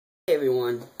Hey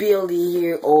everyone, BLD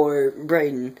here, or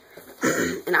Brayden,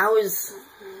 and I was,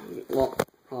 well,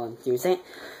 hold on, give me a second.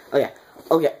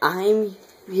 Okay, I'm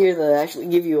here to actually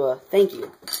give you a thank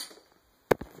you.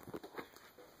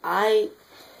 I've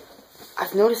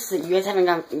noticed that you guys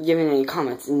haven't given any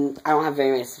comments, and I don't have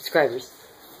very many subscribers,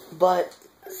 but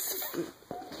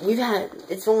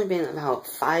it's only been about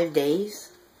 5 days,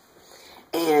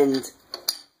 and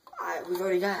we've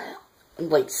already got,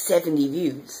 like, 70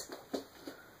 views.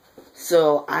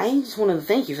 So, I just wanted to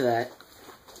thank you for that.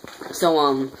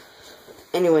 So,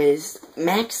 anyways,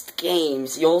 Maxed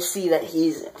Games, you'll see that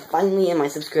he's finally in my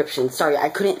subscription. Sorry, I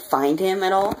couldn't find him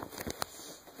at all.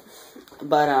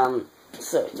 But,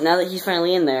 so, now that he's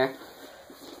finally in there,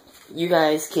 you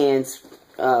guys can,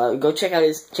 go check out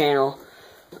his channel.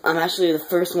 I'm actually the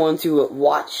first one to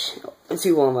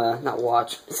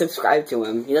subscribe to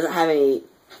him. He doesn't have any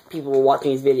people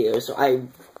watching his videos, so I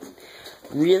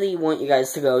really want you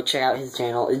guys to go check out his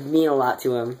channel. It'd mean a lot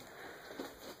to him.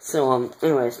 So,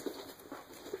 anyways.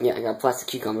 Yeah, I got a plastic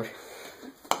cucumber.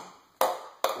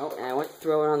 Oh, and I went to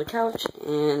throw it on the couch,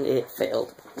 and it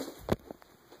failed.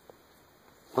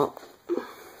 Oh.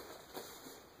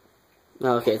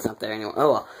 Okay, it's not there anymore.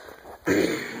 Oh, well.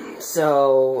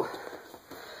 So,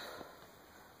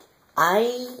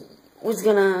 I'm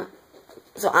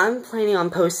planning on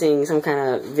posting some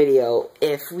kind of video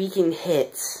if we can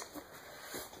hit,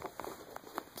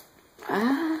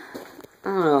 I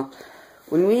don't know,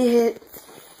 when we hit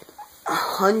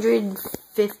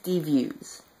 150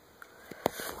 views,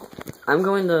 I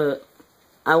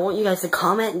want you guys to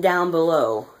comment down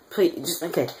below, please,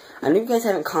 okay, I know you guys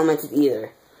haven't commented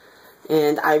either,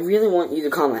 and I really want you to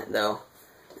comment, though.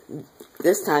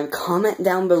 This time, comment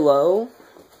down below,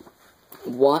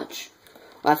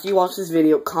 after you watch this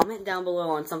video, comment down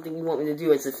below on something you want me to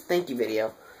do as a thank you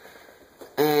video,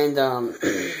 and,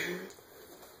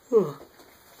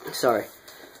 sorry.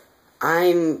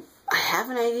 I have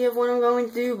an idea of what I'm going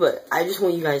to do, but I just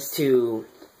want you guys to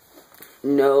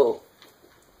know,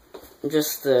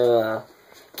 just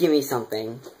give me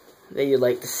something that you'd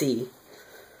like to see.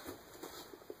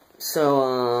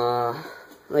 So,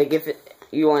 like if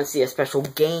you want to see a special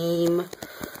game,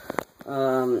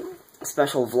 a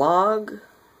special vlog,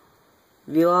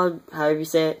 however you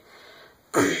say it.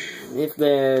 If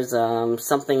there's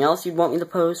something else you'd want me to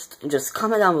post, just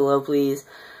comment down below, please.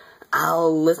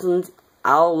 I'll look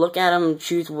at them and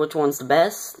choose which one's the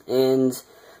best, and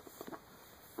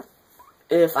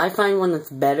if I find one that's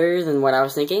better than what I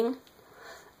was thinking,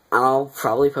 I'll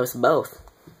probably post both.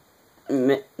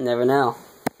 Never know.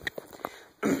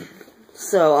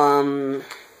 So,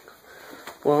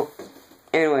 well,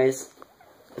 anyways,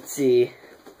 let's see.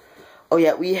 Oh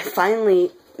yeah, we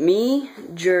finally, me,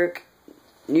 Jerk,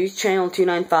 News Channel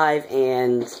 295,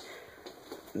 and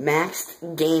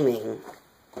Maxed Gaming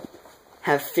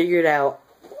have figured out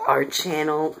our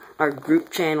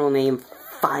group channel name,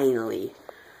 finally.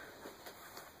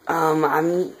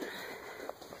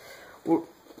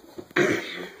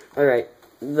 Alright,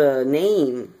 the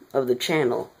name of the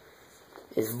channel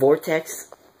is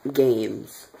Vortex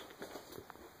Games.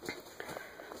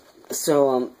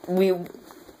 So,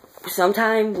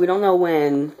 sometime, we don't know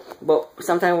when, but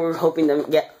sometime we're hoping to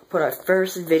put our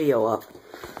first video up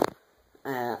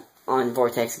on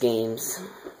Vortex Games.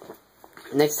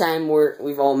 Next time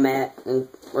we've all met and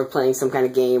we're playing some kind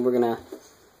of game, we're gonna,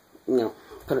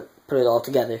 put it all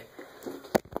together.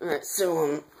 Alright,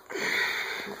 so,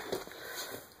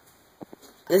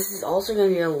 this is also gonna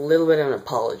be a little bit of an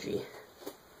apology.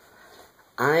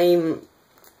 I'm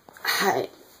sorry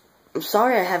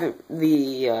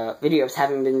the videos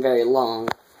haven't been very long,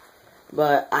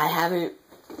 but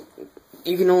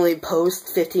you can only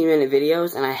post 15-minute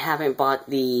videos, and I haven't bought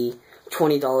the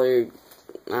 $20,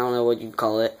 I don't know what you'd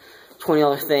call it,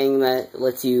 $20 thing that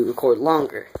lets you record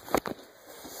longer.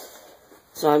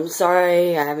 So I'm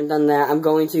sorry I haven't done that. I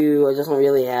just don't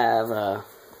really have,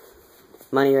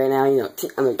 money right now, I'm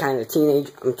kind of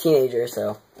I'm a teenager,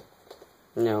 so,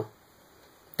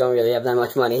 don't really have that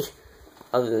much money,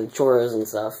 other than churros and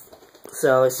stuff.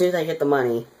 So, as soon as I get the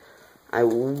money, I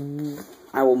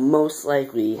will most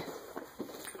likely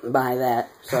buy that,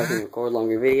 so I can record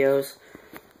longer videos.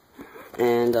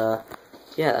 And,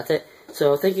 yeah, that's it.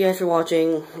 So, thank you guys for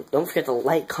watching. Don't forget to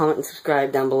like, comment, and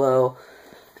subscribe down below.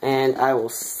 And I will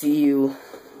see you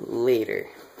later.